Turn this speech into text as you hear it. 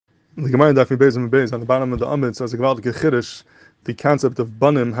The Gemara in Daf Beis and Beis on the bottom of the Amud says the concept of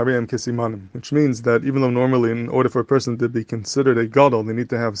banim harem kesimanim, which means that even though normally in order for a person to be considered a gadol, they need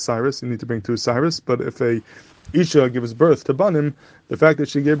to have cyrus, you need to bring two cyrus, but if a Isha gives birth to banim, the fact that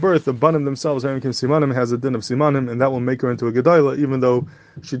she gave birth, the banim themselves, harem kesimanim, has a din of simanim, and that will make her into a gedayla, even though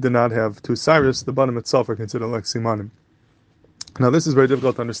she did not have two cyrus, the banim itself are considered like simanim. Now this is very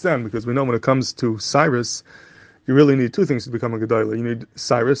difficult to understand, because we know when it comes to cyrus, you really need two things to become a gedayla. You need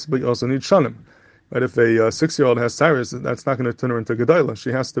cyrus, but you also need shanim. Right? If a 6-year-old has cyrus, that's not going to turn her into gedayla.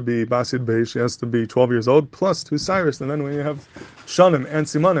 She has to be basid beis, she has to be 12 years old plus two cyrus, and then when you have shanim and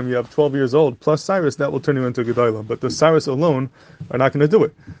simanim, you have 12 years old plus cyrus, that will turn you into gedayla. But the cyrus alone are not going to do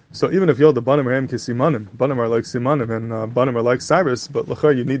it. So even if you're the banim harem kesimanim, banim are like simanim, and banim are like cyrus, but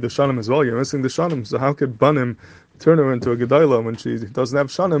l'char you need the shanim as well. You're missing the shanim. So how could banim turn her into a gedayla when she doesn't have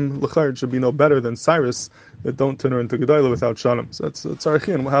shanim? L'char it should be no better than cyrus that don't turn her into gedayla without shanim. So that's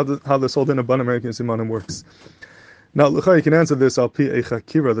arichin, how this whole din of banim harem kesimanim works. Now, l'char you can answer this al pi a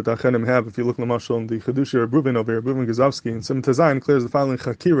chakira that Achenim have. If you look l'mashal in the Chedushi Raubin over here, Raubin Gazovsky, and Sim Tazayin clears the following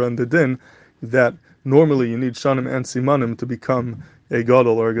chakira in the din that normally you need shanim and simanim to become a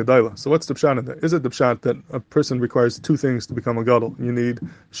gadol or a gedayla. So what's the pshat in that? Is it the pshat that a person requires two things to become a gadol? You need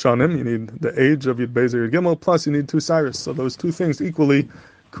shanim, you need the age of Yud Beis or Yud Gimel, plus you need two cyrus. So those two things equally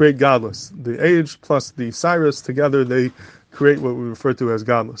create godless. The age plus the cyrus together, they create what we refer to as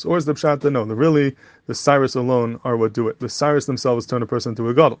godless. Or is the pshat that no, the cyrus alone are what do it. The cyrus themselves turn a person to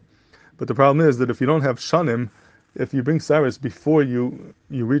a gadol. But the problem is that if you don't have shanim, if you bring cyrus before you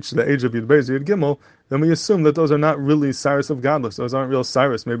reach the age of Yud Beis or Yud Gimel, then we assume that those are not really cyrus of godless. Those aren't real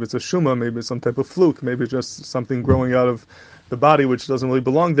cyrus. Maybe it's a shuma, maybe it's some type of fluke, maybe it's just something growing out of the body which doesn't really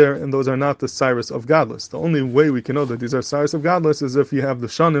belong there, and those are not the cyrus of godless. The only way we can know that these are cyrus of godless is if you have the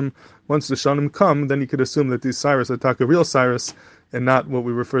shanim. Once the shanim come, then you could assume that these cyrus are taka real cyrus and not what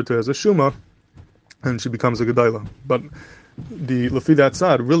we refer to as a shuma, and she becomes a gedayla. But the lefi that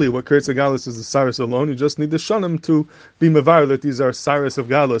side, really what creates a galus is the cyrus alone. You just need the shanim to be mevar that these are cyrus of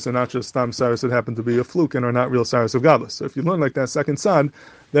galus and not just stam cyrus that happen to be a fluke and are not real cyrus of galus. So if you learn like that second side,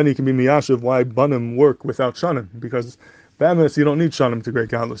 then you can be miyashiv why banim work without shanim, because b'emes you don't need shanim to create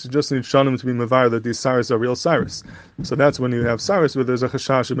galus. You just need shanim to be mevar that these cyrus are real cyrus. So that's when you have cyrus where there's a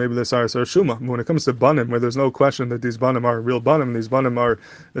chashash and maybe the cyrus are shuma. But when it comes to banim, where there's no question that these banim are real banim, these banim are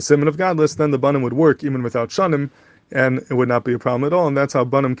a simon of godless, then the banim would work even without shanim, and it would not be a problem at all, and that's how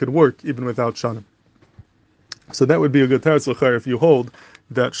banim could work even without shanim. So that would be a good teretz l'char if you hold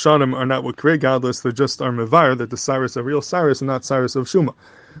that shanim are not what create godless, they just are mevar that the cyrus are real cyrus and not cyrus of shuma.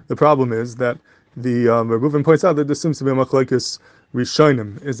 The problem is that the Raubin points out that this seems to be a machlekes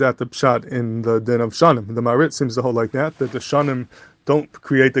rishonim. Is that the pshat in the din of shanim? The Marit seems to hold like that the shanim don't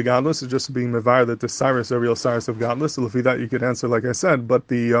create the godless, it's just being mevar that the cyrus are real cyrus of godless. So if that you could answer like I said, but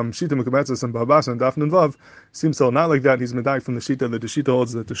the Shita Mekubetzes and Babas and Daf Nun Vav seems to hold not like that. He's medayik from the Shita that the Shita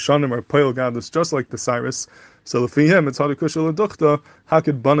holds that the shanim are poil godless just like the cyrus. So if him it's hard to kushal aduchta, how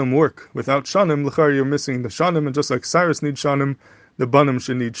could banim work without shanim? L'char you're missing the shanim, and just like cyrus needs shanim, the banim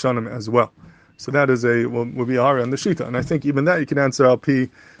should need shanim as well. So that is will be a hara on the Shita, and I think even that you can answer al pi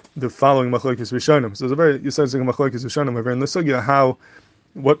the following machlokes rishonim. So it's a very yisrael machlokes rishonim over in the sugya how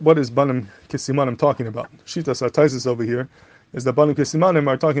what is banim kesimanim talking about? Shita Sartaisis over here is that banim kesimanim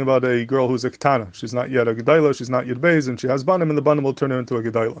are talking about a girl who's a ketana. She's not yet a gedayla, she's not yet beis, and she has banim, and the banim will turn her into a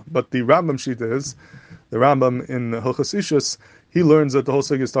gedayla. But the Rambam Shita is the Rambam in Hilchos Ishus, he learns that the whole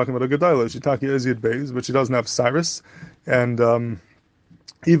sugya is talking about a gedayla. She is yet beis, but she doesn't have cyrus, and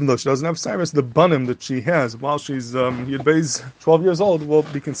even though she doesn't have cyrus, the banim that she has while she's Yud Beis 12 years old will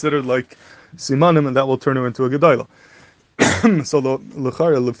be considered like simanim, and that will turn her into a gedayla. So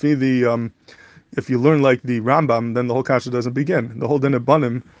l'chara lefi the if you learn like the Rambam, then the whole kasha doesn't begin. The whole din of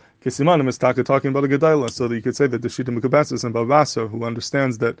banim kesimanim is talking about a gedayla, so that you could say that the Shita Mekubetzes and Babasa, who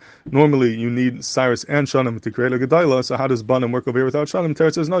understands that normally you need cyrus and shanim to create a gedayla, so how does banim work over here without shanim?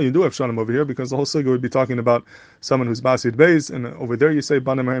 Teretz says no, you do have shanim over here, because the whole sugya would be talking about someone who's basid beis, and over there you say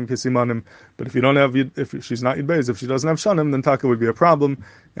banim harem kesimanim. But if you don't have, if she's not yid beis, if she doesn't have shanim, then taka would be a problem,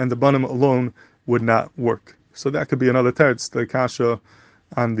 and the banim alone would not work. So that could be another teretz, the kasha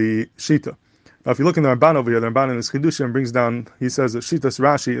on the Shita. Now, if you look in the Ramban over here, the Ramban in his Chidushim brings down, he says that Shitas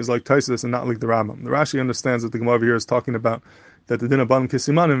Rashi is like Taisus and not like the Rambam. The Rashi understands that the Gemara over here is talking about that the din of banim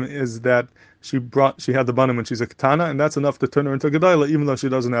kesimanim is that she had the banim when she's a katana, and that's enough to turn her into a gedayla, even though she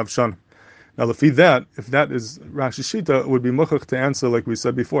doesn't have shanim. Now, if that is Rashi Shita, it would be muchach to answer like we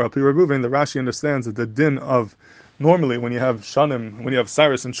said before. Al Pi Rabuven, the Rashi understands that the din of normally when you have shanim, when you have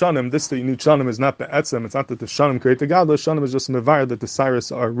cyrus and shanim, this that you need shanim is not the etzem. It's not that the shanim create the gadlus. Shanim is just mevar that the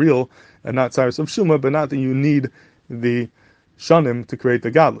cyrus are real and not cyrus of shuma, but not that you need the shanim to create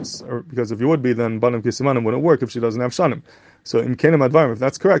the gadlus, or because if you would be, then banim kisimanim wouldn't work if she doesn't have shanim. So in kenim advarim, if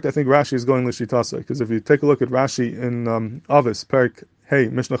that's correct, I think Rashi is going l'shitasa, because if you take a look at Rashi in Avis Perik Hey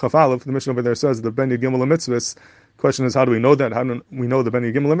Mishnah Chaf Aleph, the Mishnah over there says the Ben Yigimel Mitzvahs. Question is, how do we know that? How do we know the Ben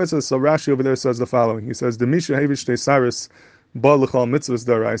Yigimel Mitzvahs? So Rashi over there says the following. He says, "Demisha hevish te cyrus ba l'chal mitzvahs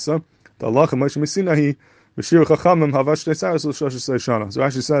daraisa the Allah Moshe Misinahi v'shir chachamim havash te cyrus l'shoshes shana." So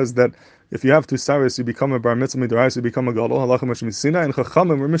Rashi says that if you have two cyrus, you become a bar mitzvah daraisa, you become a gadol. Allah Moshe Misinahi, and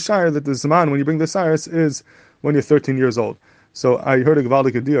chachamim were mishayir that the zaman when you bring the cyrus is when you're 13 years old. So I heard a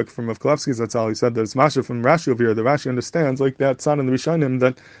vediuk from Kolpsky Zatzal. He said that it's masha from Rashi over here. The Rashi understands, like that son in the Rishonim,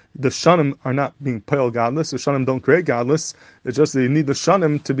 that the shanim are not being pale godless. The shanim don't create godless. It's just that you need the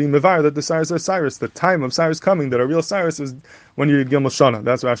shanim to be mevar that the cyrus are cyrus. The time of cyrus coming, that a real cyrus is when you gimel shana.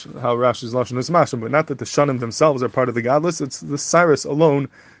 That's how Rashi's lashon is masha, but not that the shanim themselves are part of the godless. It's the cyrus alone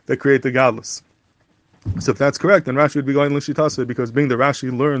that create the godless. So if that's correct, then Rashi would be going l'shitasa, because being the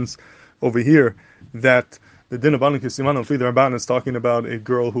Rashi learns over here that the din of banim kisimanim fi the Ramban is talking about a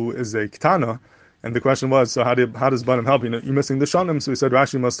girl who is a ktana, and the question was, so how does banim help? You're missing the shanim. So he said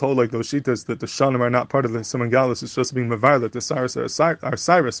Rashi must hold like those shitas that the shanim are not part of the siman galus. It's just being mevar that the cyrus are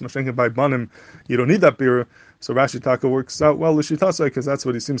cyrus. Mashenka by banim, you don't need that beer. So Rashi Taka works out well l'shitasa, because that's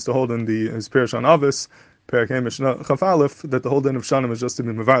what he seems to hold in his Parish on Avis, Perik Mishnah Chaf Aleph, that the whole din of shanim is just to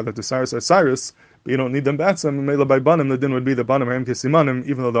be mevar that the cyrus are cyrus. But you don't need them ba'atzim. Mela by banim, the din would be the banim harim kesimanim,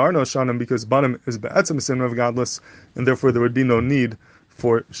 even though there are no shanim, because banim is ba'atzim sin of godless, and therefore there would be no need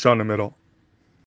for shanim at all.